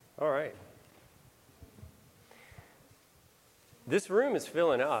All right. This room is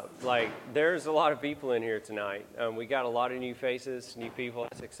filling up. Like, there's a lot of people in here tonight. We got a lot of new faces, new people.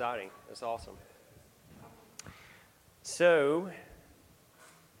 That's exciting. That's awesome. So,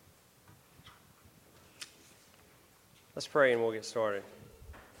 let's pray and we'll get started.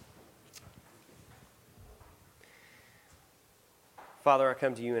 Father, I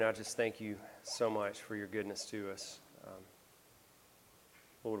come to you and I just thank you so much for your goodness to us.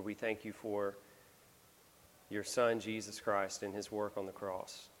 Lord, we thank you for your Son, Jesus Christ, and his work on the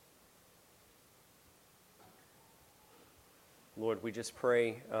cross. Lord, we just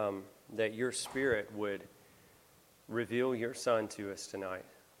pray that your Spirit would reveal your Son to us tonight,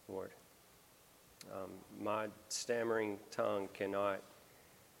 Lord. My stammering tongue cannot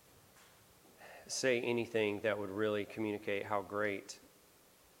say anything that would really communicate how great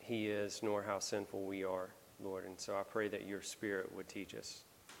he is, nor how sinful we are, Lord. And so I pray that your Spirit would teach us,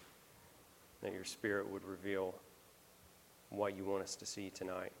 that your Spirit would reveal what you want us to see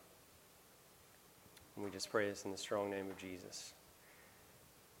tonight. And we just pray this in the strong name of Jesus.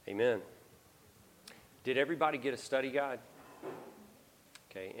 Amen. Did everybody get a study guide?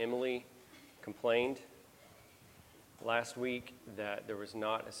 Okay, Emily complained last week that there was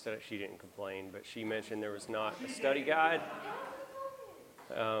not a study. She didn't complain, but she mentioned there was not a study guide.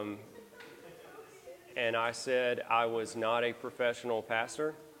 And I said I was not a professional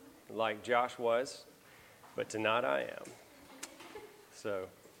pastor like Josh was, but tonight I am. So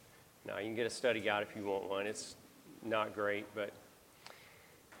now you can get a study guide if you want one. It's not great, but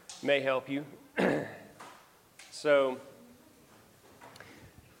may help you. So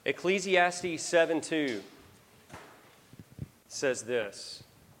Ecclesiastes 7:2 says this: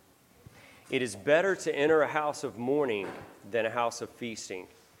 "It is better to enter a house of mourning than a house of feasting,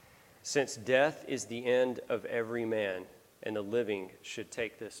 since death is the end of every man, and the living should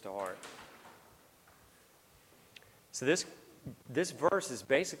take this to heart." So this verse is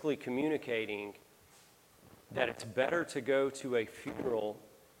basically communicating that it's better to go to a funeral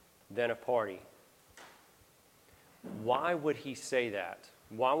than a party. Why would he say that?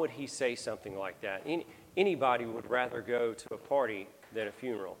 Why would he say something like that? Anybody would rather go to a party than a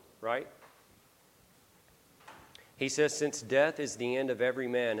funeral, right? He says, since death is the end of every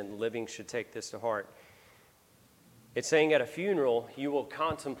man, and the living should take this to heart. It's saying at a funeral, you will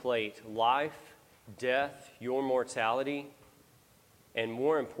contemplate life, death, your mortality, and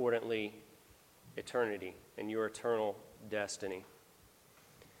more importantly, eternity and your eternal destiny.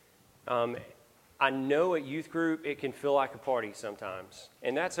 I know at youth group it can feel like a party sometimes,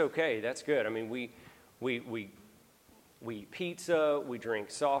 and that's okay. That's good. I mean, we eat pizza, we drink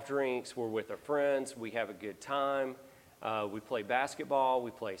soft drinks, we're with our friends, we have a good time, we play basketball,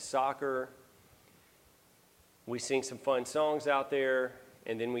 we play soccer, we sing some fun songs out there,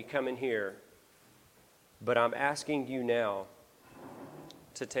 and then we come in here. But I'm asking you now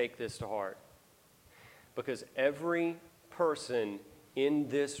to take this to heart, because every person in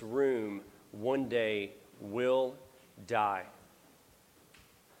this room one day will die,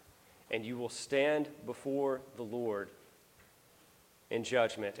 and you will stand before the Lord in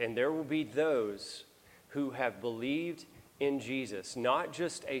judgment. And there will be those who have believed in Jesus, not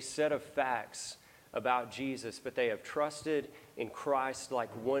just a set of facts about Jesus, but they have trusted in Christ like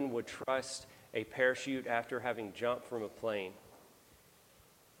one would trust a parachute after having jumped from a plane.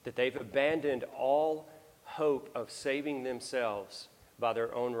 That they've abandoned all hope of saving themselves by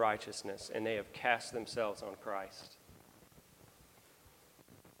their own righteousness, and they have cast themselves on Christ.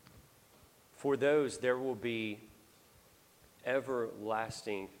 For those, there will be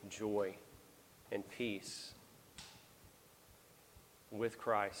everlasting joy and peace with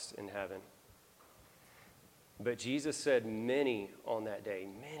Christ in heaven. But Jesus said, many on that day,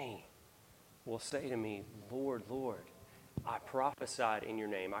 many will say to me, Lord, Lord, I prophesied in your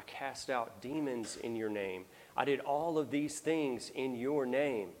name. I cast out demons in your name. I did all of these things in your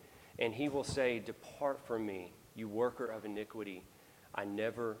name. And he will say, depart from me, you worker of iniquity. I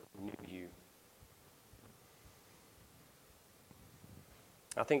never knew you.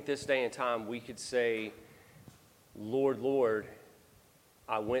 I think this day and time we could say, Lord, Lord,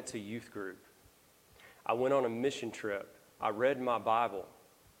 I went to youth group. I went on a mission trip. I read my Bible.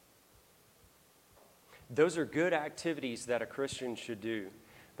 Those are good activities that a Christian should do,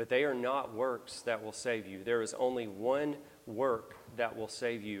 but they are not works that will save you. There is only one work that will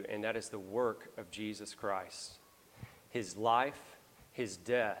save you, and that is the work of Jesus Christ. His life, his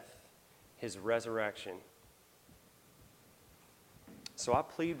death, his resurrection. So I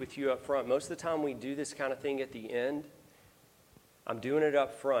plead with you up front. Most of the time we do this kind of thing at the end. I'm doing it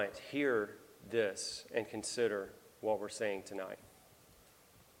up front. Hear this and consider what we're saying tonight.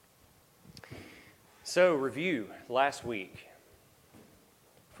 So, review last week.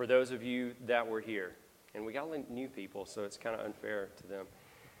 For those of you that were here, and we got new people, so it's kind of unfair to them.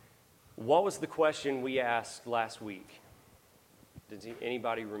 What was the question we asked last week? Does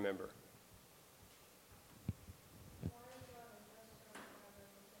anybody remember?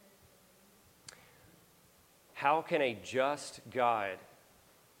 How can a just God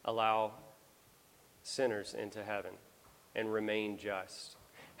allow sinners into heaven and remain just?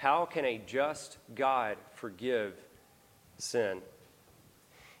 How can a just God forgive sin?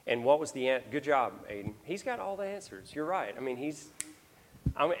 And what was the answer? Good job, Aiden. He's got all the answers. You're right. I mean,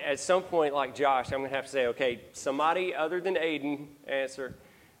 at some point, like Josh, I'm going to have to say, okay, somebody other than Aiden answer.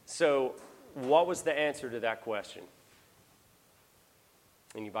 So what was the answer to that question?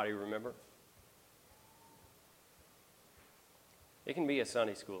 Anybody remember? It can be a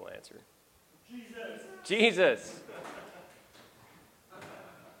Sunday school answer. Jesus.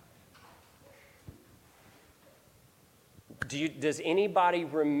 Does anybody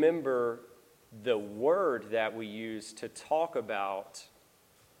remember the word that we use to talk about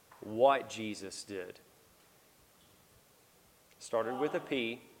what Jesus did? Started with a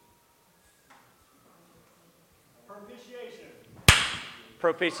P. Propitiation.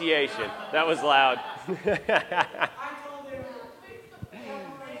 Propitiation. That was loud.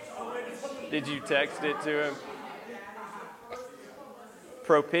 Did you text it to him?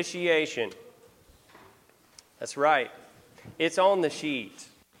 Propitiation. That's right. It's on the sheet.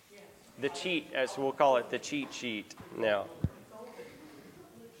 The cheat, as we'll call it, the cheat sheet now.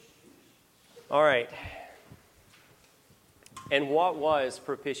 All right. And what was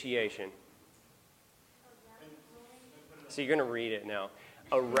propitiation? So you're going to read it now.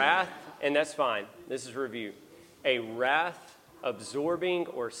 A wrath, and that's fine. This is review. A wrath-absorbing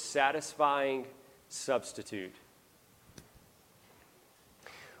or satisfying substitute.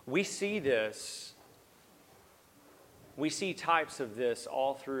 We see this. We see types of this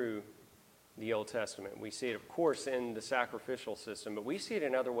all through the Old Testament. We see it, of course, in the sacrificial system, but we see it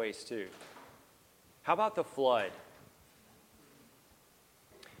in other ways too. How about the flood?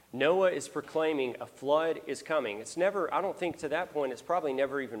 Noah is proclaiming a flood is coming. It's never, I don't think to that point, it's probably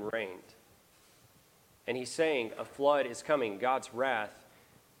never even rained. And he's saying a flood is coming. God's wrath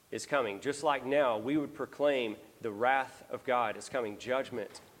is coming. Just like now, we would proclaim the wrath of God is coming.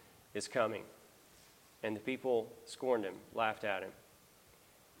 Judgment is coming. And the people scorned him, laughed at him.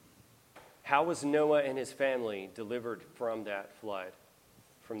 How was Noah and his family delivered from that flood?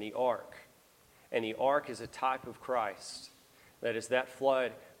 From the ark. And the ark is a type of Christ. That is, that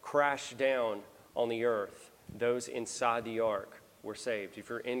flood crashed down on the earth. Those inside the ark were saved. If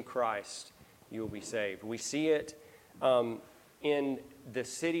you're in Christ, you will be saved. We see it in the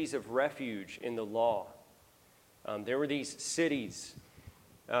cities of refuge in the law. There were these cities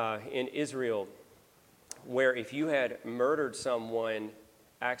in Israel where if you had murdered someone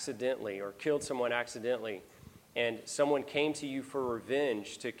accidentally or killed someone accidentally and someone came to you for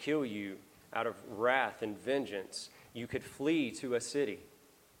revenge to kill you out of wrath and vengeance, you could flee to a city.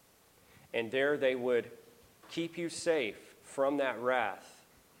 And there they would keep you safe from that wrath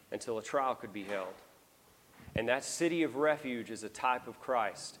until a trial could be held. And that city of refuge is a type of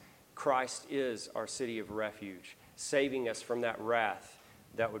Christ. Christ is our city of refuge, saving us from that wrath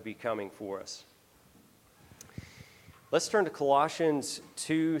that would be coming for us. Let's turn to Colossians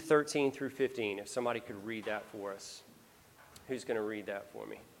 2:13 through 15. If somebody could read that for us. Who's going to read that for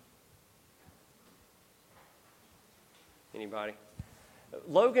me? Anybody?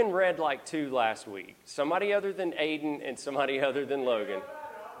 Logan read like 2 last week. Somebody other than Aiden and somebody other than Logan.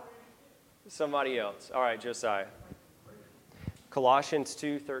 Somebody else. All right, Josiah. Colossians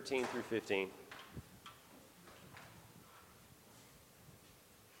 2:13 through 15.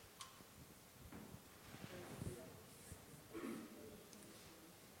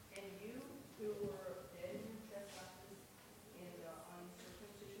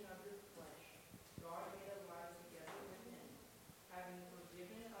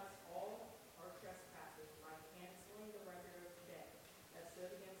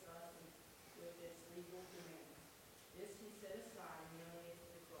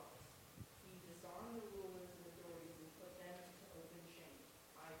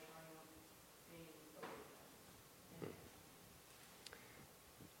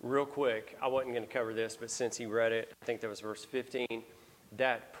 Real quick, I wasn't going to cover this, but since he read it, I think that was verse 15,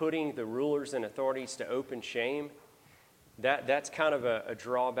 that putting the rulers and authorities to open shame, that's kind of a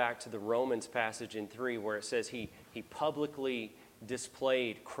drawback to the Romans passage in 3 where it says he publicly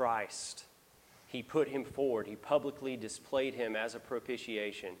displayed Christ. He put him forward. He publicly displayed him as a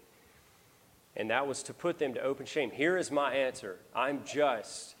propitiation. And that was to put them to open shame. Here is my answer. I'm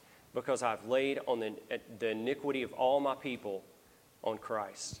just. because I've laid on the iniquity of all my people on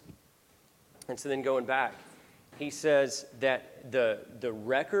Christ. And so then going back, he says that the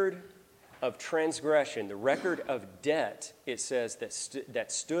record of transgression, the record of debt, it says,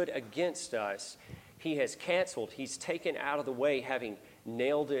 that stood against us, he has canceled. He's taken out of the way, having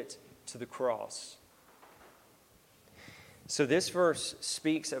nailed it to the cross. So this verse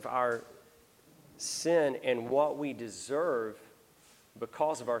speaks of our sin and what we deserve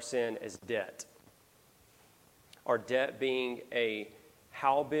because of our sin as debt. Our debt being a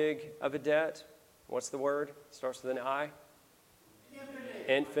how big of a debt? What's the word? Starts with an I?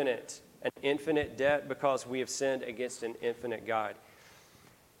 Infinite. An infinite debt because we have sinned against an infinite God.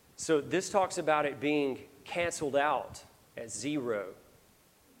 So this talks about it being canceled out at zero.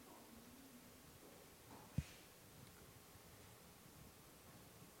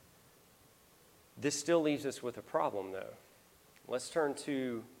 This still leaves us with a problem, though. Let's turn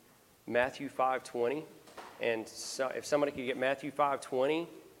to Matthew 5:20. And so if somebody could get Matthew 5:20,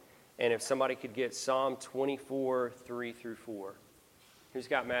 and if somebody could get Psalm 24, 3 through 4. Who's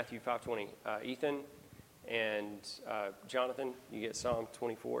got Matthew 5:20? Ethan and Jonathan, you get Psalm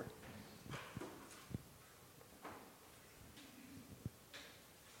 24.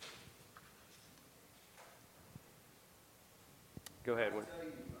 Go ahead. I tell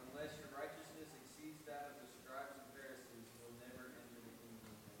you, unless your righteousness exceeds that of the scribes and Pharisees, you will never enter the kingdom of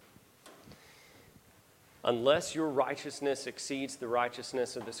heaven. Unless your righteousness exceeds the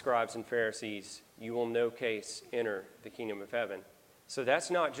righteousness of the scribes and Pharisees, you will no case enter the kingdom of heaven. So that's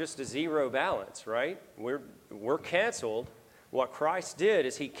not just a zero balance, right? We're canceled. What Christ did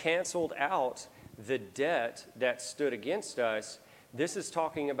is he canceled out the debt that stood against us. This is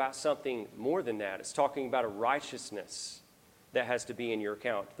talking about something more than that. It's talking about a righteousness that has to be in your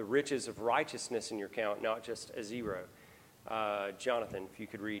account. The riches of righteousness in your account, not just a zero. Jonathan, if you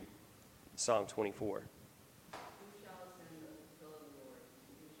could read Psalm 24.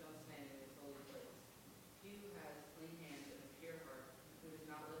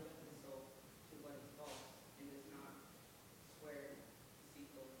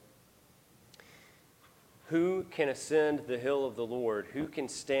 Who can ascend the hill of the Lord? Who can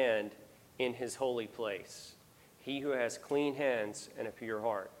stand in his holy place? He who has clean hands and a pure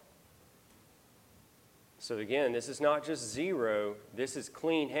heart. So again, this is not just zero. This is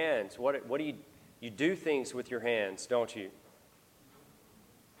clean hands. What do you do things with your hands, don't you?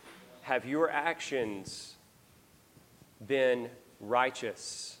 Have your actions been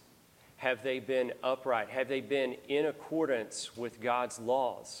righteous? Have they been upright? Have they been in accordance with God's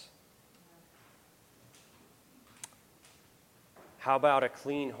laws? How about a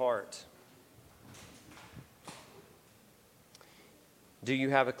clean heart? Do you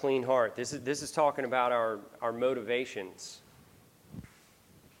have a clean heart? This is talking about our motivations.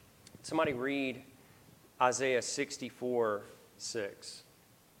 Somebody read Isaiah 64:6.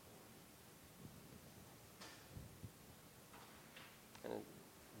 And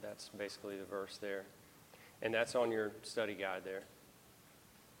that's basically the verse there. And that's on your study guide there.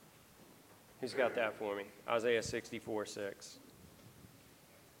 Who's got that for me? Isaiah 64:6.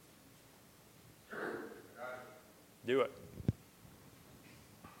 Do it.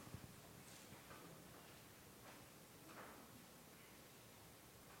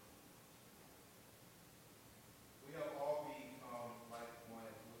 We have all become like one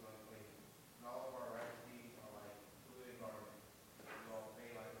who is unclean, and all of our righteous deeds are like polluted garments. We all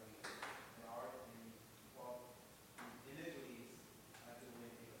fade like a leaf, and our iniquities as the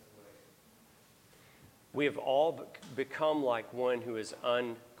wind take us away. We have all become like one who is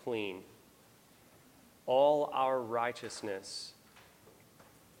unclean. All our righteousness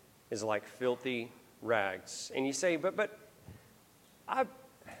is like filthy rags. And you say, but I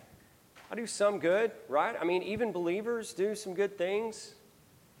do some good, right? I mean, even believers do some good things.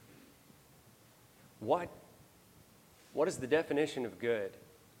 What is the definition of good?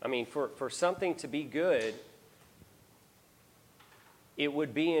 I mean, for something to be good, it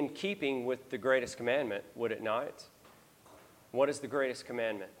would be in keeping with the greatest commandment, would it not? What is the greatest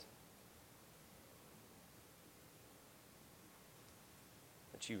commandment?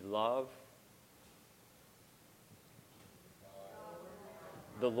 That you love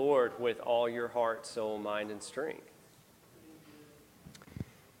the Lord with all your heart, soul, mind, and strength.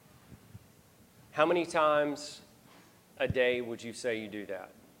 How many times a day would you say you do that?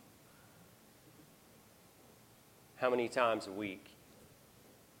 How many times a week?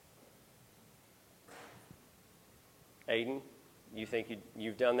 Aiden, you think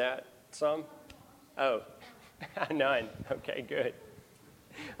you've done that some? Oh, none. Okay, good.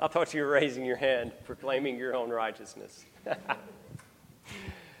 I thought you were raising your hand, proclaiming your own righteousness.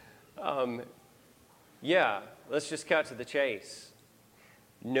 Yeah, let's just cut to the chase.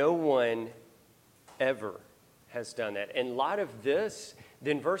 No one ever has done that. In light of this,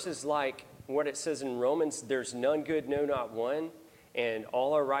 then verses like what it says in Romans, there's none good, no, not one, and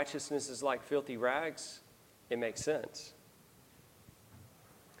all our righteousness is like filthy rags, it makes sense.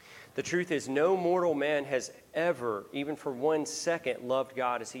 The truth is, no mortal man has ever, even for 1 second, loved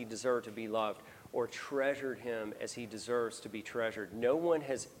God as he deserved to be loved, or treasured him as he deserves to be treasured. No one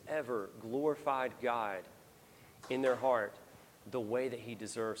has ever glorified God in their heart the way that he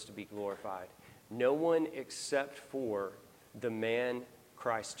deserves to be glorified. No one except for the man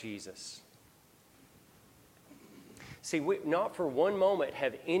Christ Jesus. See, not for one moment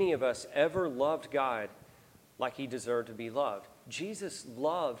have any of us ever loved God like he deserved to be loved. Jesus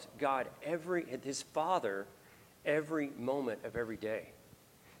loved God, his Father, every moment of every day.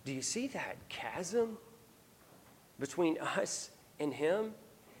 Do you see that chasm between us and him?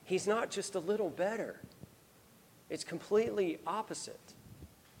 He's not just a little better. It's completely opposite.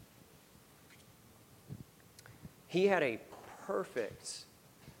 He had a perfect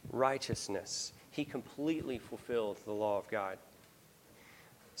righteousness. He completely fulfilled the law of God.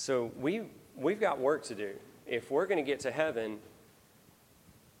 So we've got work to do. If we're going to get to heaven,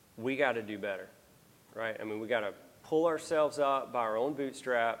 we got to do better, right? I mean, we got to pull ourselves up by our own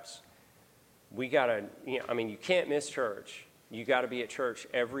bootstraps. We got to, you can't miss church. You got to be at church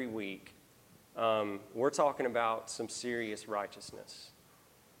every week. We're talking about some serious righteousness.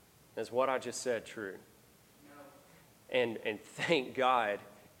 Is what I just said true? No. And thank God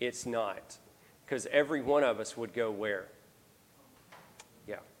it's not. Because every one of us would go where?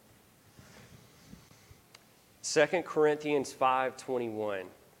 Yeah. 2 Corinthians 5:21.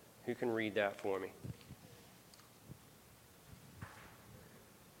 Who can read that for me?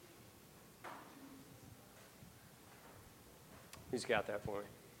 Who's got that for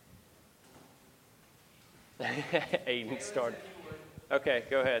me? Aiden started. Okay,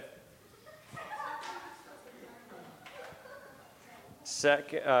 go ahead.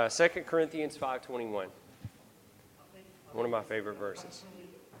 2 Corinthians 5:21. One of my favorite verses.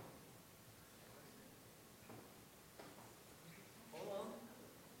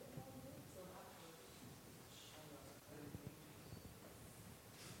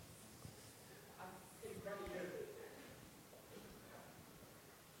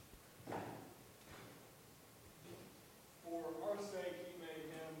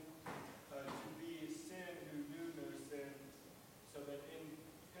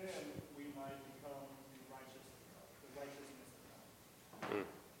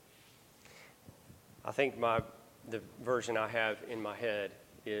 I think the version I have in my head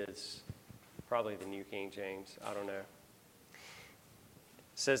is probably the New King James. I don't know. It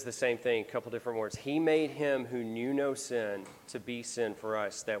says the same thing, a couple different words. He made him who knew no sin to be sin for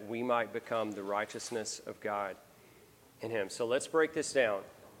us, that we might become the righteousness of God in him. So let's break this down.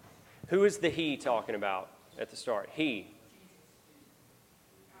 Who is the he talking about at the start? He.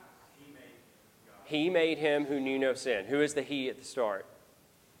 He made him who knew no sin. Who is the he at the start?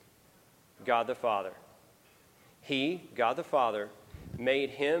 God the Father. He, God the Father,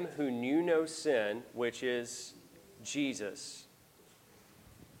 made him who knew no sin, which is Jesus,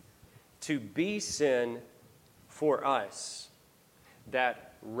 to be sin for us.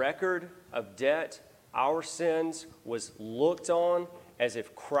 That record of debt, our sins, was looked on as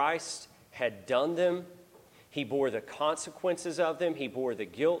if Christ had done them. He bore the consequences of them. He bore the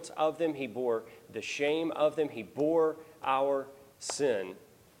guilt of them. He bore the shame of them. He bore our sin.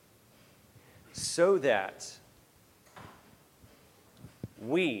 So that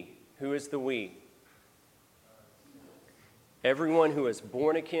we, who is the we? Everyone who is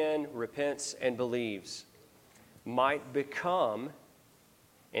born again, repents, and believes, might become,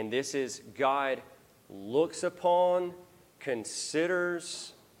 and this is God looks upon,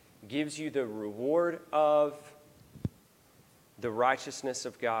 considers, gives you the reward of the righteousness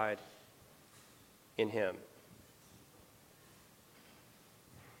of God in him.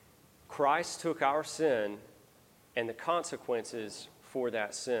 Christ took our sin and the consequences for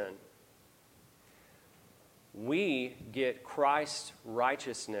that sin. We get Christ's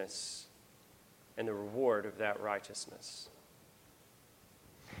righteousness and the reward of that righteousness.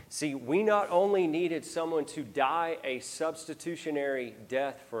 See, we not only needed someone to die a substitutionary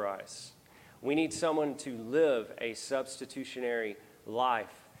death for us, we need someone to live a substitutionary life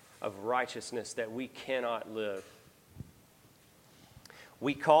of righteousness that we cannot live.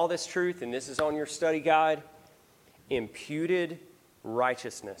 We call this truth, and this is on your study guide, imputed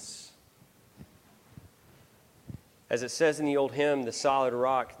righteousness. As it says in the old hymn, The Solid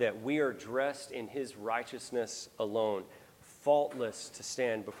Rock, that we are dressed in his righteousness alone, faultless to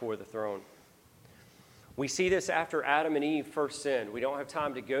stand before the throne. We see this after Adam and Eve first sinned. We don't have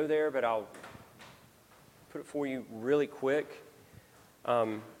time to go there, but I'll put it for you really quick.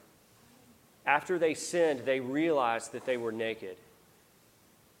 After they sinned, they realized that they were naked.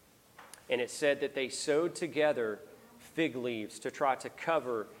 And it said that they sewed together fig leaves to try to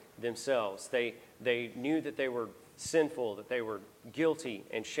cover themselves. They knew that they were sinful, that they were guilty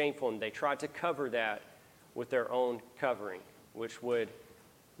and shameful, and they tried to cover that with their own covering, which would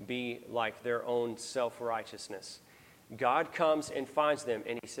be like their own self-righteousness. God comes and finds them,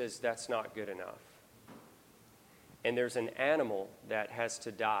 and he says, that's not good enough. And there's an animal that has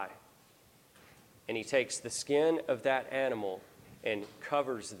to die. And he takes the skin of that animal and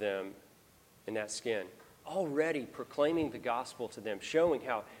covers them in that skin, already proclaiming the gospel to them, showing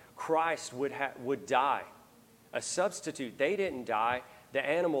how Christ would die. A substitute. They didn't die. The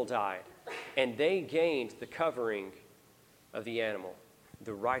animal died. And they gained the covering of the animal,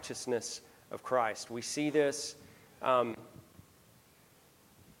 the righteousness of Christ. We see this.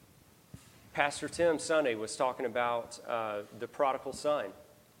 Pastor Tim Sunday was talking about the prodigal son.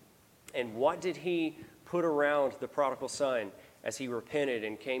 And what did he put around the prodigal son as he repented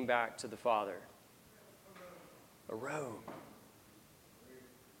and came back to the Father? A robe.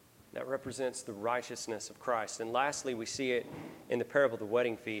 That represents the righteousness of Christ. And lastly, we see it in the parable of the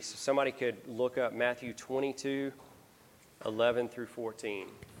wedding feast. If somebody could look up Matthew 22, 11 through 14.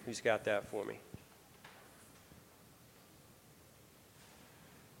 Who's got that for me?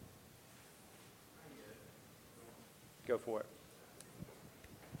 Go for it.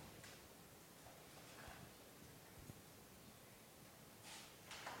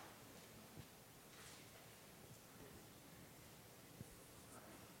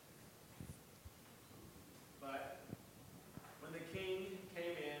 But when the king came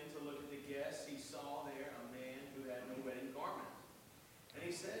in to look at the guests, he saw there a man who had no wedding garment. And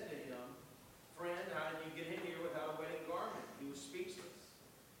he said to him, "Friend, how did you get in here without a wedding garment?" He was speechless.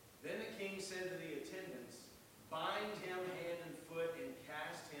 Then the king said to the attendants, "Bind him hand and foot and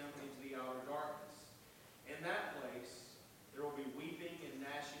cast him into the outer darkness. In that place there will be weeping and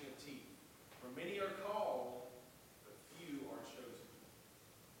gnashing of teeth. For many are called, but few are chosen."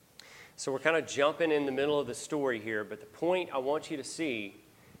 So we're kind of jumping in the middle of the story here, but the point I want you to see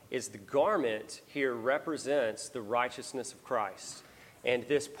is the garment here represents the righteousness of Christ. And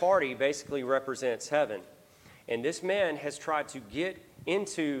this party basically represents heaven. And this man has tried to get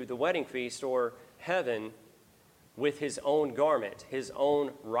into the wedding feast or heaven with his own garment, his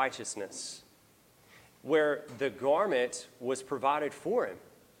own righteousness, where the garment was provided for him,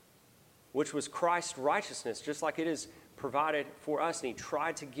 which was Christ's righteousness, just like it is provided for us. And he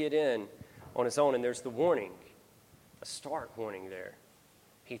tried to get in on his own. And there's the warning, a stark warning there.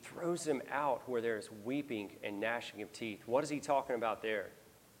 He throws him out where there is weeping and gnashing of teeth. What is he talking about there?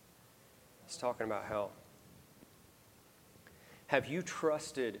 He's talking about hell. Have you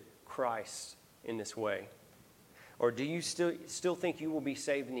trusted Christ in this way? Or do you still think you will be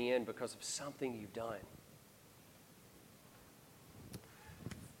saved in the end because of something you've done?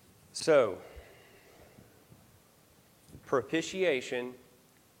 So, propitiation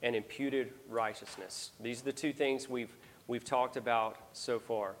and imputed righteousness. These are the two things we've talked about so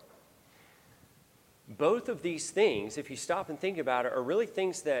far. Both of these things, if you stop and think about it, are really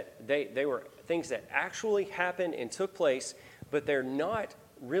things that they were things that actually happened and took place, but they're not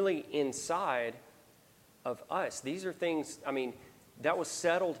really inside of us. These are things, that was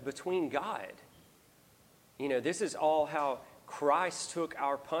settled between God. This is all how Christ took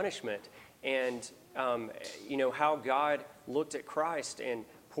our punishment, and how God looked at Christ and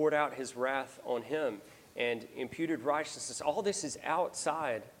poured out his wrath on him and imputed righteousness. All this is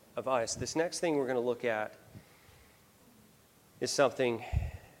outside of us. This next thing we're going to look at is something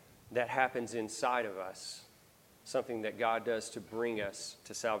that happens inside of us, something that God does to bring us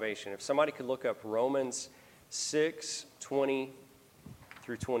to salvation. If somebody could look up Romans 6, 20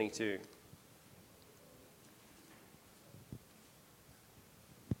 through 22.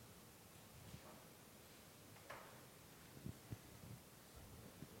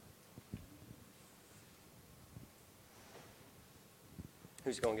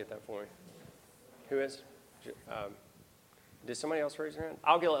 Who's going to get that for me? Who is? Did somebody else raise their hand?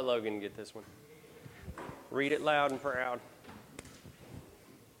 I'll let Logan get this one. Read it loud and proud.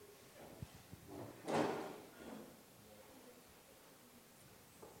 For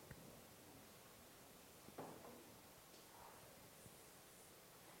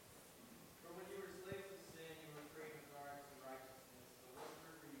when you were slaves to sin, you were free in regard to righteousness. But what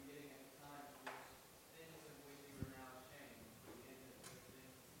fruit were you getting at the time for things of which you are now ashamed? For the end of those things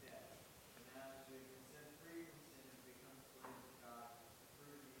is death. But now that you have been set free from sin and become slaves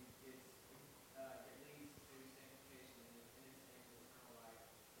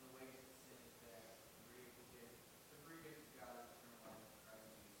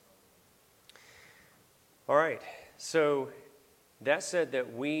All right, so that said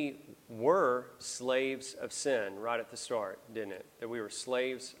that we were slaves of sin right at the start, didn't it? That we were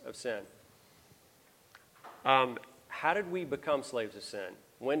slaves of sin. How did we become slaves of sin?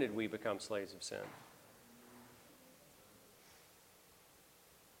 When did we become slaves of sin?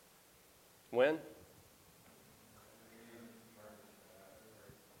 When?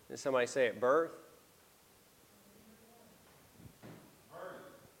 Did somebody say at birth?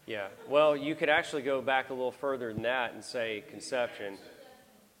 Yeah. Well, you could actually go back a little further than that and say conception.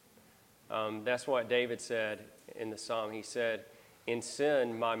 That's what David said in the psalm. He said, "In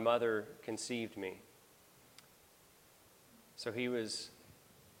sin, my mother conceived me." So he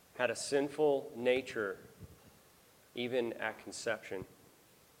had a sinful nature even at conception.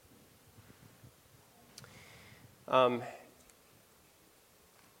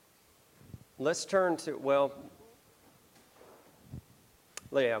 Let's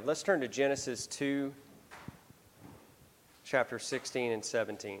turn to Genesis 2, chapter 16 and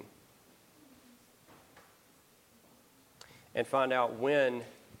 17. And find out when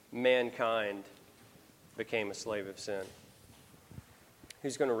mankind became a slave of sin.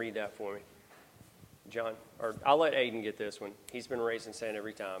 Who's going to read that for me? John? Or I'll let Aiden get this one. He's been raised in sin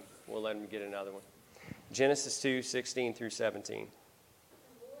every time. We'll let him get another one. Genesis 2, 16 through 17.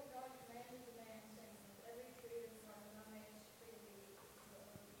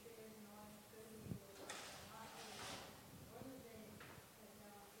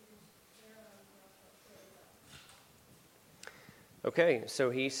 Okay,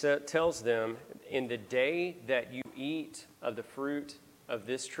 so he tells them, in the day that you eat of the fruit of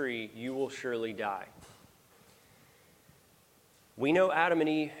this tree, you will surely die. We know Adam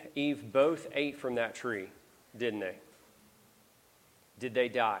and Eve both ate from that tree, didn't they? Did they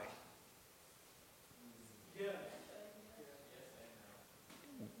die?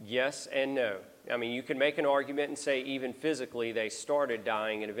 Yes and no. I mean, you can make an argument and say even physically they started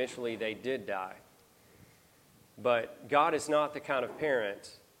dying and eventually they did die. But God is not the kind of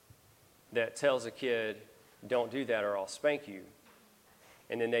parent that tells a kid, don't do that or I'll spank you.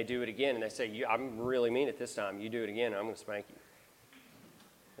 And then they do it again and they say, I'm really mean it this time. You do it again, I'm going to spank you.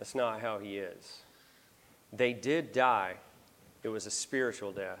 That's not how he is. They did die. It was a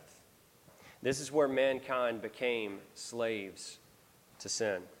spiritual death. This is where mankind became slaves to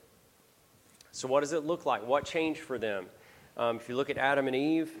sin. So what does it look like? What changed for them? If you look at Adam and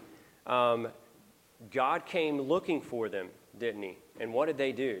Eve, God came looking for them, didn't he? And what did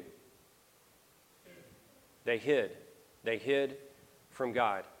they do? They hid. They hid from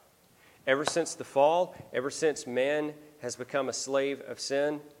God. Ever since the fall, ever since man has become a slave of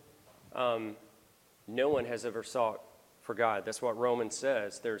sin, no one has ever sought for God. That's what Romans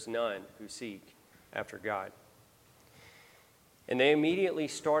says. There's none who seek after God. And they immediately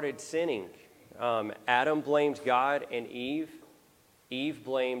started sinning. Adam blamed God and Eve. Eve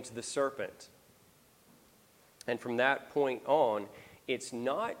blamed the serpent. And from that point on, it's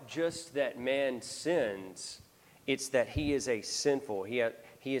not just that man sins, it's that he is sinful. He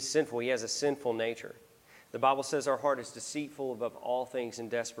is sinful. He has a sinful nature. The Bible says our heart is deceitful above all things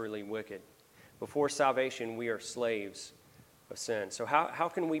and desperately wicked. Before salvation, we are slaves of sin. So how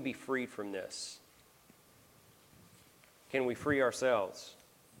can we be freed from this? Can we free ourselves?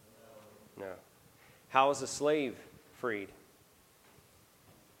 No. How is a slave freed?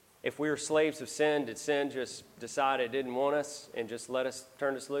 If we were slaves of sin, did sin just decide it didn't want us and just let us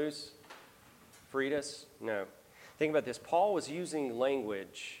turn us loose? Freed us? No. Think about this. Paul was using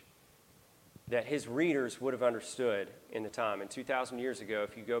language that his readers would have understood in the time. And 2,000 years ago,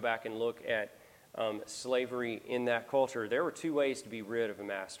 if you go back and look at slavery in that culture, there were two ways to be rid of a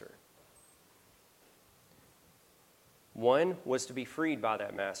master. One was to be freed by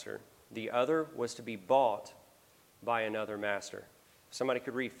that master. The other was to be bought by another master. Somebody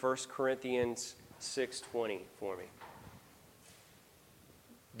could read 1 Corinthians 6:20 for me.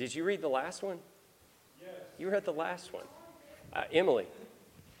 Did you read the last one? Yes. You read the last one. Emily.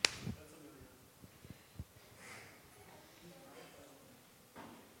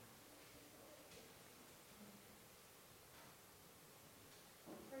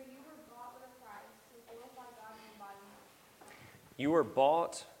 For you were bought with a price, so glorify God in your body. You were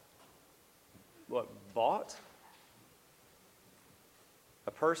bought. What? Bought?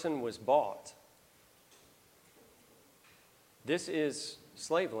 A person was bought. This is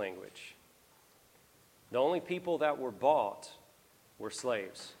slave language. The only people that were bought were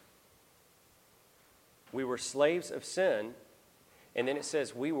slaves. We were slaves of sin, and then it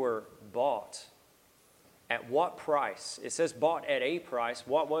says we were bought. At what price? It says bought at a price.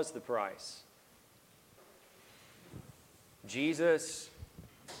 What was the price? Jesus,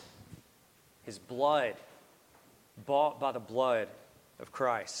 his blood bought by the blood of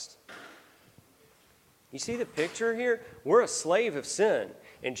Christ. You see the picture here? We're a slave of sin.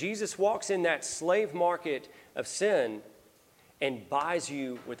 And Jesus walks in that slave market of sin and buys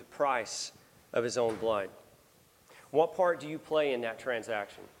you with the price of his own blood. What part do you play in that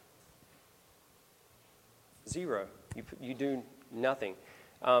transaction? Zero. You do nothing.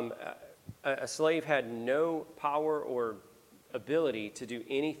 A slave had no power or ability to do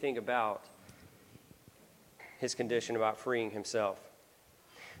anything about his condition, about freeing himself.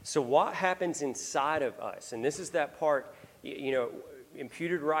 So what happens inside of us? And this is that part,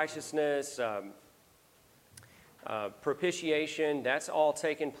 imputed righteousness, propitiation, that's all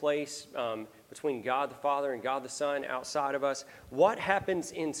taken place between God the Father and God the Son outside of us. What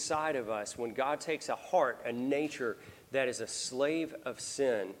happens inside of us when God takes a heart, a nature that is a slave of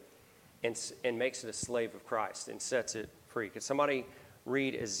sin and makes it a slave of Christ and sets it free? Could somebody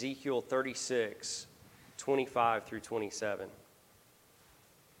read Ezekiel 36, 25 through 27?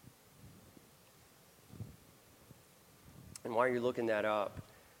 And while you're looking that up,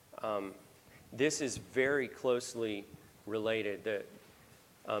 this is very closely related. That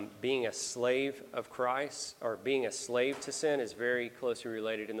being a slave of Christ, or being a slave to sin, is very closely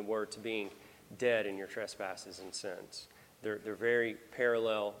related in the word to being dead in your trespasses and sins. They're very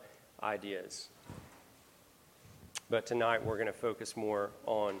parallel ideas. But tonight we're going to focus more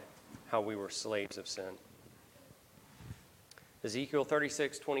on how we were slaves of sin. Ezekiel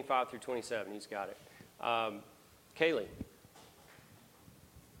 36, 25 through 27. He's got it. Kaylee.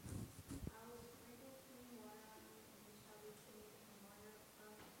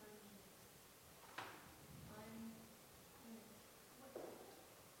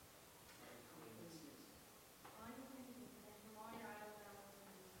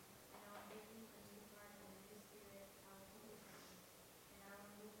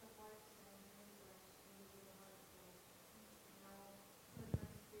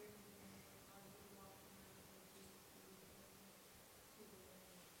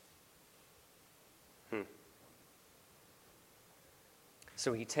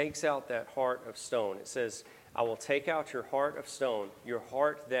 So he takes out that heart of stone. It says, I will take out your heart of stone, your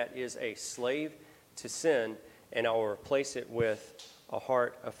heart that is a slave to sin, and I will replace it with a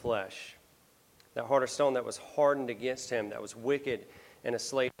heart of flesh. That heart of stone that was hardened against him, that was wicked and a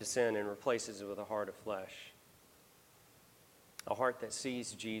slave to sin, and replaces it with a heart of flesh. A heart that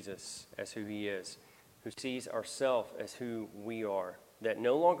sees Jesus as who he is, who sees ourselves as who we are, that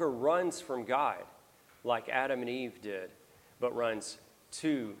no longer runs from God like Adam and Eve did, but runs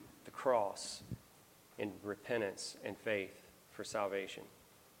to the cross in repentance and faith for salvation.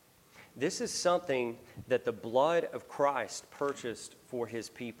 This is something that the blood of Christ purchased for his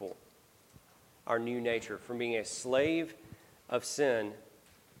people, our new nature, from being a slave of sin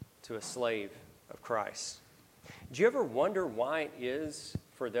to a slave of Christ. Do you ever wonder why it is,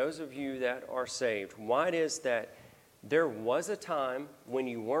 for those of you that are saved, why it is that there was a time when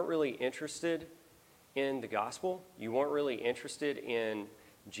you weren't really interested in the gospel, you weren't really interested in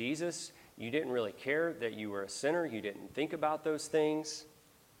Jesus, you didn't really care that you were a sinner, you didn't think about those things,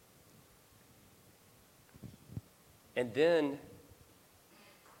 and then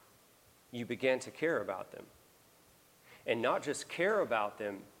you began to care about them. And not just care about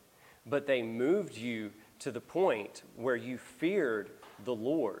them, but they moved you to the point where you feared the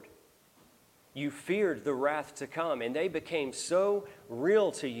Lord. You feared the wrath to come, and they became so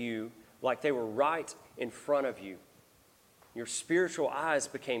real to you, like they were right in front of you. Your spiritual eyes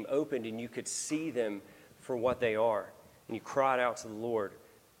became opened, and you could see them for what they are. And you cried out to the Lord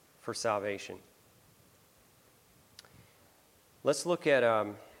for salvation. Let's look at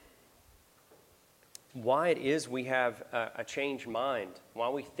why it is we have a changed mind, why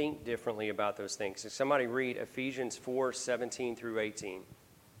we think differently about those things. So somebody read Ephesians 4, 17 through 18.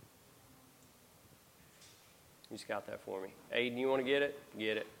 Who's got that for me? Aiden, you want to get it?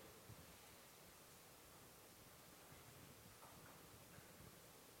 Get it.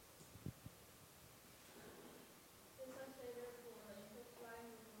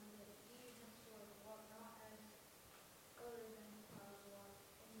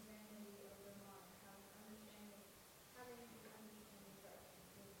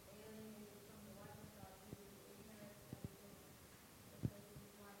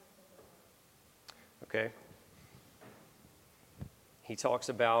 Okay. He talks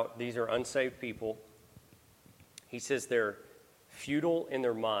about these are unsaved people. He says they're futile in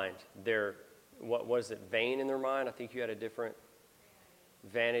their mind. They're, what was it, vain in their mind? I think you had a different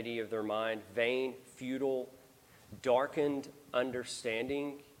vanity of their mind. Vain, futile, darkened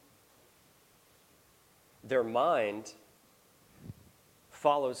understanding. Their mind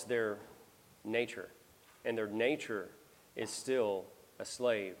follows their nature. and their nature is still a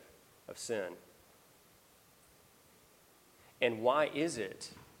slave of sin. And why is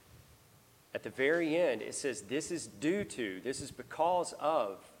it? At the very end, it says this is because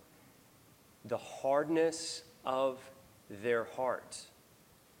of the hardness of their heart.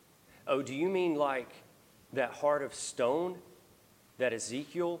 Oh, do you mean like that heart of stone that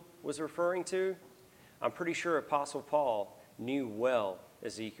Ezekiel was referring to? I'm pretty sure Apostle Paul knew well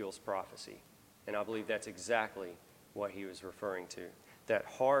Ezekiel's prophecy. And I believe that's exactly what he was referring to. That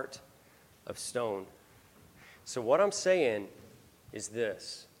heart of stone. So what I'm saying is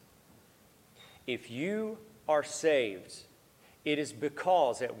this. If you are saved, it is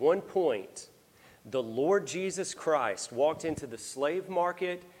because at one point the Lord Jesus Christ walked into the slave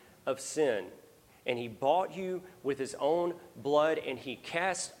market of sin, and he bought you with his own blood, and he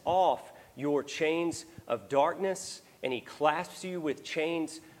cast off your chains of darkness, and he clasps you with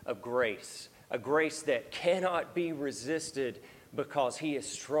chains of grace, a grace that cannot be resisted because he is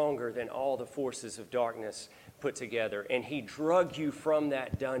stronger than all the forces of darkness put together. And he drug you from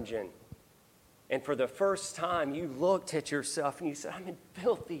that dungeon. And for the first time, you looked at yourself and you said, I'm in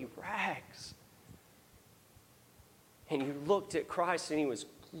filthy rags. And you looked at Christ and he was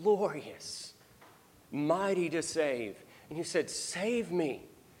glorious, mighty to save. And you said, save me,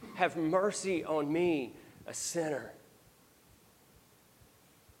 have mercy on me, a sinner.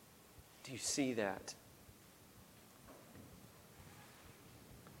 Do you see that?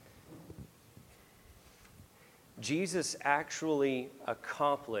 Jesus actually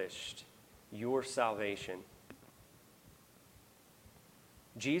accomplished your salvation.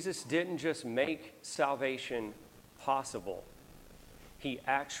 Jesus didn't just make salvation possible. He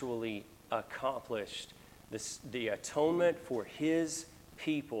actually accomplished the atonement for his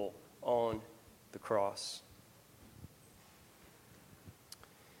people on the cross.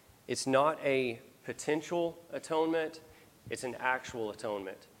 It's not a potential atonement, it's an actual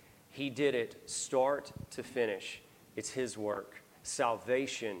atonement. He did it start to finish. It's his work.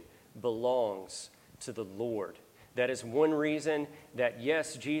 Salvation belongs to the Lord. That is one reason that,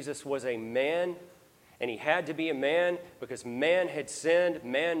 yes, Jesus was a man, and he had to be a man because man had sinned,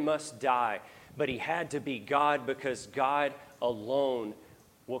 man must die. But he had to be God because God alone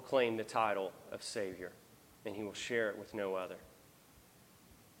will claim the title of Savior, and he will share it with no other.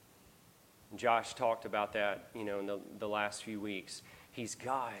 Josh talked about that, in the last few weeks. He's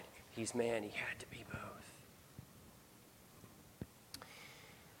God, he's man, he had to be both.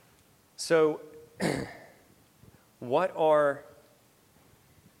 So, what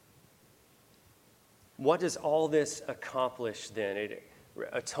does all this accomplish then?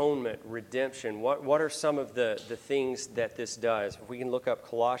 Atonement, redemption. What are some of the things that this does? If we can look up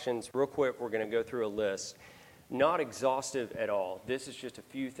Colossians real quick, we're going to go through a list. Not exhaustive at all. This is just a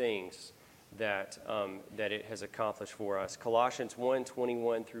few things that it has accomplished for us. Colossians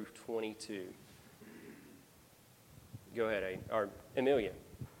 1:21 through 22. Go ahead, or Amelia.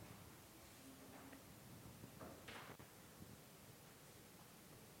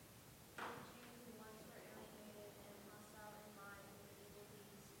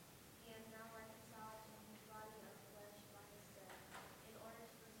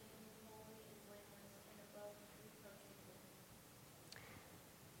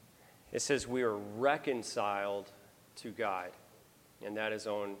 It says we are reconciled to God, and that is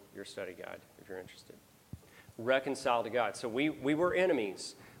on your study guide if you're interested. Reconciled to God. So we were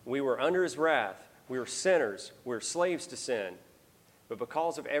enemies. We were under his wrath. We were sinners. We were slaves to sin. But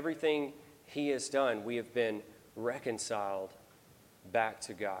because of everything he has done, we have been reconciled back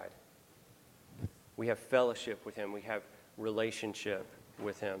to God. We have fellowship with him. We have relationship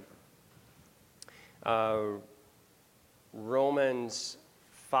with him. Romans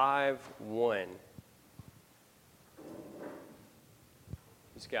 5:1.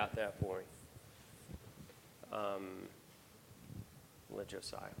 Who's got that for me? Let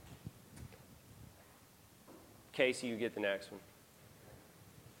Josiah. Casey, you get the next one.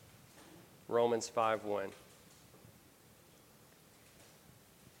 Romans 5:1.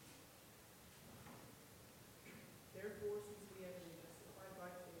 Therefore, since we have been justified by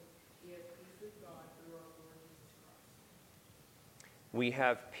faith, we have peace with God through our Lord Jesus Christ. We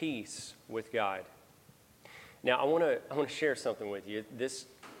have peace with God. Now, I want to share something with you.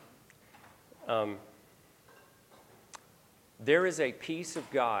 There is a peace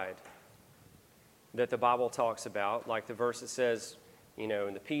of God that the Bible talks about, like the verse that says,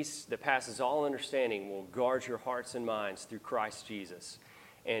 and the peace that passes all understanding will guard your hearts and minds through Christ Jesus.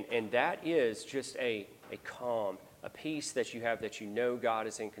 And that is just a calm, a peace that you have that you know God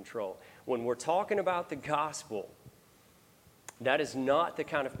is in control. When we're talking about the gospel, that is not the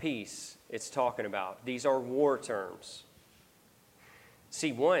kind of peace it's talking about. These are war terms.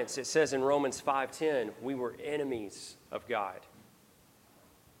 See, once it says in Romans 5:10, we were enemies of God.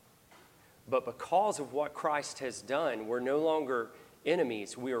 But because of what Christ has done, we're no longer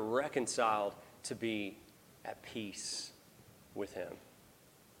enemies. We are reconciled to be at peace with him.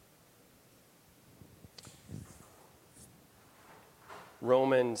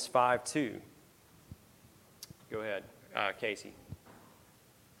 Romans 5:2. Go ahead, Casey.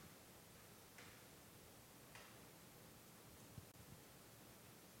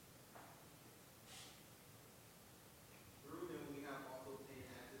 Through him we have also obtained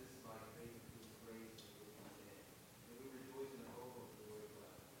access by faith into his grace in which we stand, and we rejoice in the hope of the glory of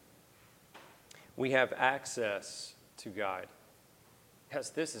God. We have access to God. Because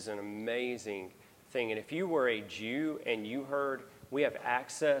this is an amazing thing. And if you were a Jew and you heard we have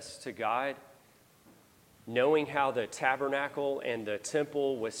access to God, knowing how the tabernacle and the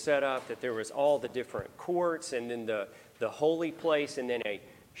temple was set up, that there was all the different courts and then the holy place and then a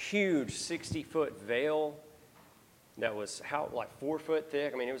huge 60-foot veil that was like 4 foot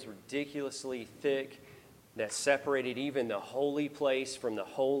thick. I mean, it was ridiculously thick, that separated even the holy place from the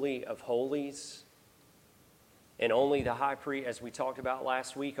Holy of Holies. And only the high priest, as we talked about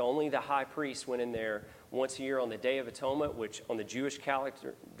last week, only the high priest went in there once a year on the Day of Atonement, which on the Jewish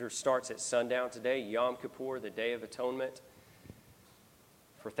calendar starts at sundown today, Yom Kippur, the Day of Atonement.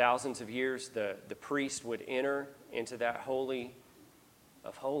 For thousands of years, the priest would enter into that Holy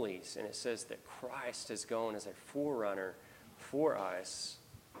of Holies. And it says that Christ has gone as a forerunner for us.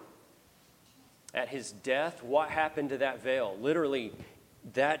 At his death, what happened to that veil? Literally,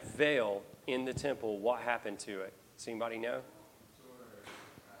 that veil in the temple, what happened to it? Does anybody know?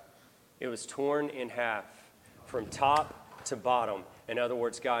 It was torn in half from top to bottom. In other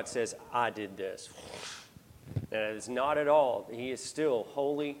words, God says, I did this. And it is not at all. He is still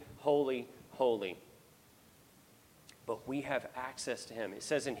holy, holy, holy. But we have access to him. It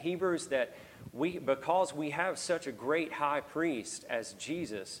says in Hebrews that because we have such a great high priest as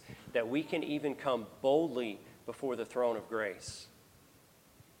Jesus, that we can even come boldly before the throne of grace.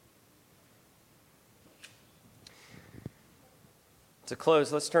 To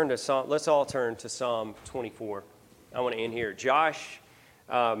close, let's all turn to Psalm 24. I want to end here. Josh,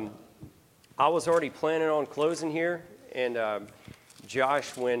 I was already planning on closing here, and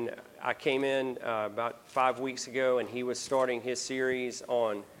Josh, when I came in about 5 weeks ago, and he was starting his series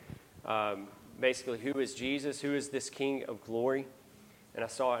on basically who is Jesus, who is this King of Glory, and I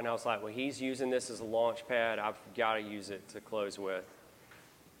saw it, and I was like, well, he's using this as a launch pad. I've got to use it to close with.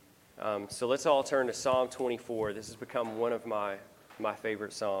 So let's all turn to Psalm 24. This has become one of my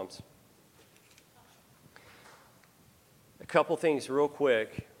favorite Psalms. A couple things real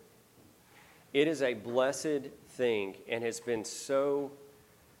quick. It is a blessed thing and has been so,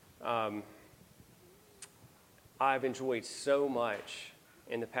 I've enjoyed so much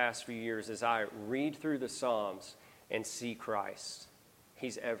in the past few years as I read through the Psalms and see Christ.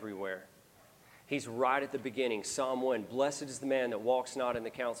 He's everywhere. He's right at the beginning. Psalm 1, blessed is the man that walks not in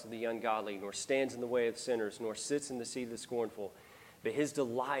the counsel of the ungodly, nor stands in the way of sinners, nor sits in the seat of the scornful. But his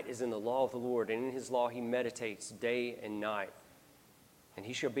delight is in the law of the Lord, and in his law he meditates day and night. And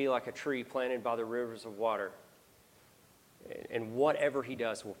he shall be like a tree planted by the rivers of water, and whatever he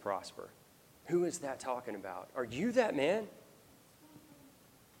does will prosper. Who is that talking about? Are you that man?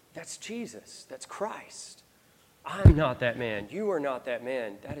 That's Jesus. That's Christ. I'm not that man. You are not that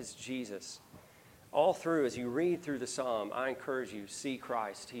man. That is Jesus. All through, as you read through the psalm, I encourage you, see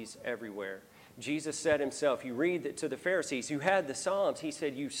Christ. He's everywhere. Jesus said himself, you read that to the Pharisees who had the Psalms, he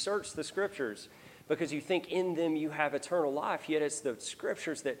said, you search the Scriptures because you think in them you have eternal life, yet it's the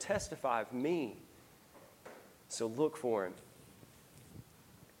Scriptures that testify of me. So look for him.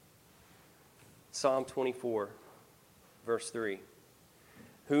 Psalm 24, verse 3.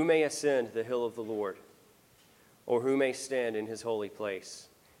 Who may ascend the hill of the Lord, or who may stand in his holy place?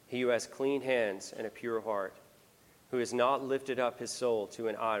 He who has clean hands and a pure heart, who has not lifted up his soul to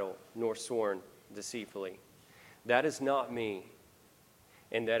an idol, nor sworn deceitfully. That is not me,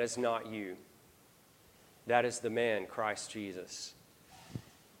 and that is not you. That is the man, Christ Jesus.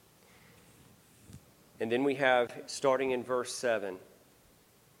 And then we have, starting in verse 7,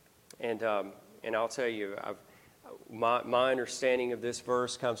 and I'll tell you, my understanding of this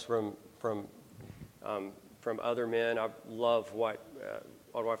verse comes from other men. I love what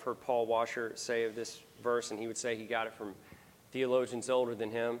I've heard Paul Washer say of this verse, and he would say he got it from theologians older than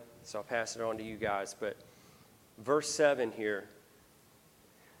him, so I'll pass it on to you guys. But verse 7 here,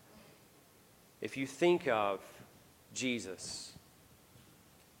 if you think of Jesus,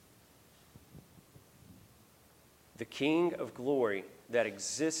 the King of glory that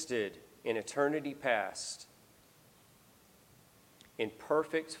existed in eternity past in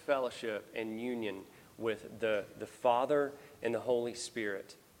perfect fellowship and union with the Father and the Holy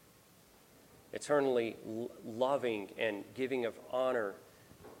Spirit, eternally loving and giving of honor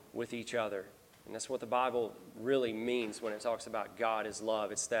with each other. And that's what the Bible really means when it talks about God as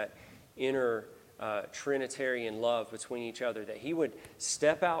love. It's that inner Trinitarian love between each other, that he would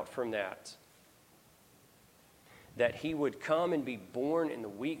step out from that he would come and be born in the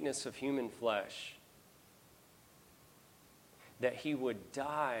weakness of human flesh, that he would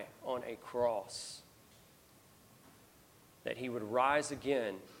die on a cross, that he would rise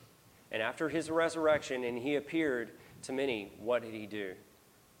again. And after his resurrection, and he appeared to many, what did he do?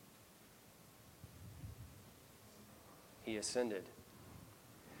 He ascended.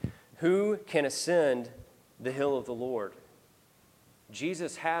 Who can ascend the hill of the Lord?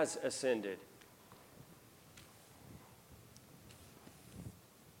 Jesus has ascended.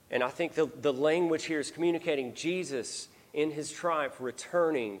 And I think the language here is communicating Jesus in his triumph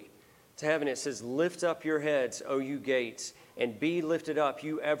returning to heaven. It says, "Lift up your heads, O you gates, and be lifted up,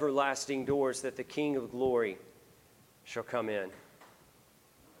 you everlasting doors, that the King of glory shall come in."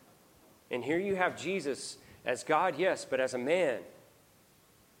 And here you have Jesus as God, yes, but as a man.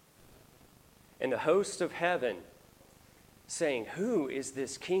 And the host of heaven saying, "Who is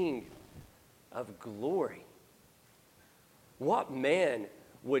this King of glory?" What man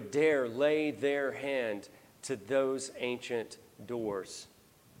would dare lay their hand to those ancient doors?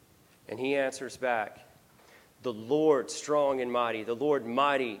 And he answers back, "The Lord strong and mighty, the Lord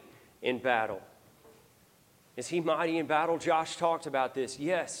mighty in battle." Is he mighty in battle? Josh talked about this.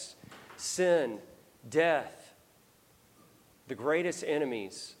 Yes, sin, death, the greatest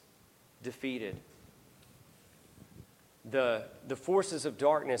enemies defeated. The forces of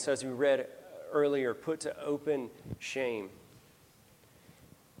darkness, as we read earlier, put to open shame.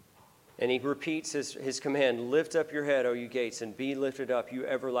 And he repeats his command, "Lift up your head, O you gates, and be lifted up, you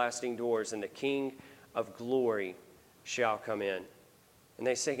everlasting doors, and the King of glory shall come in." And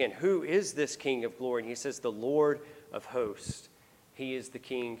they say again, "Who is this King of glory?" And he says, "The Lord of hosts." He is the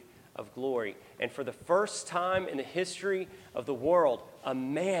King of glory. And for the first time in the history of the world, a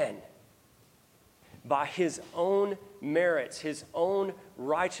man, by his own merits, his own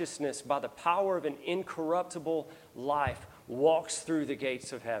righteousness, by the power of an incorruptible life, walks through the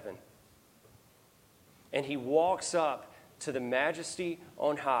gates of heaven. And he walks up to the majesty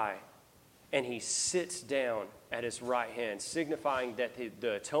on high, and he sits down at his right hand, signifying that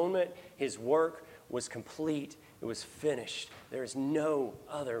the atonement, his work, was complete. It was finished. There is no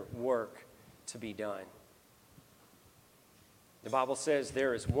other work to be done. The Bible says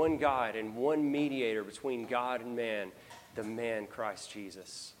there is one God and one mediator between God and man, the man Christ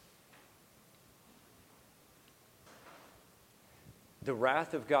Jesus. The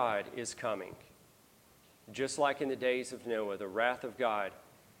wrath of God is coming. Just like in the days of Noah, the wrath of God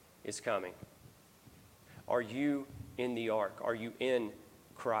is coming. Are you in the ark? Are you in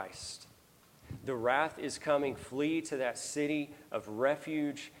Christ? The wrath is coming. Flee to that city of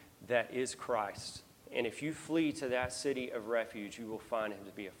refuge that is Christ. And if you flee to that city of refuge, you will find him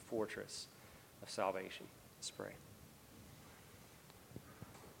to be a fortress of salvation. Let's pray.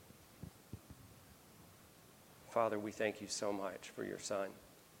 Father, we thank you so much for your Son.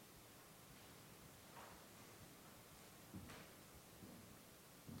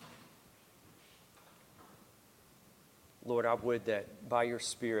 Lord, I would that by your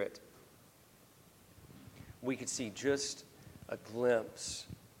Spirit we could see just a glimpse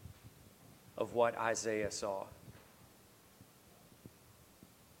of what Isaiah saw.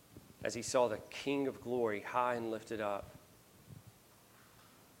 As he saw the King of glory high and lifted up,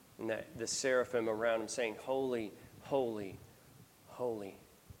 and that the seraphim around him saying, "Holy, holy, holy,"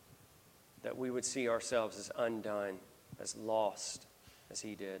 that we would see ourselves as undone, as lost as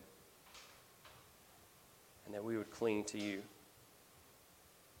he did, and that we would cling to you.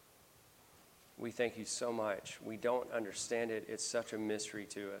 We thank you so much. We don't understand it. It's such a mystery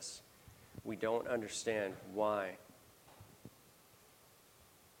to us. We don't understand why.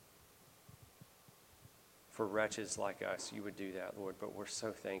 For wretches like us, you would do that, Lord, but we're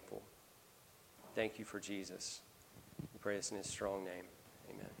so thankful. Thank you for Jesus. We pray this in his strong name.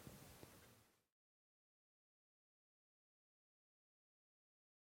 Amen.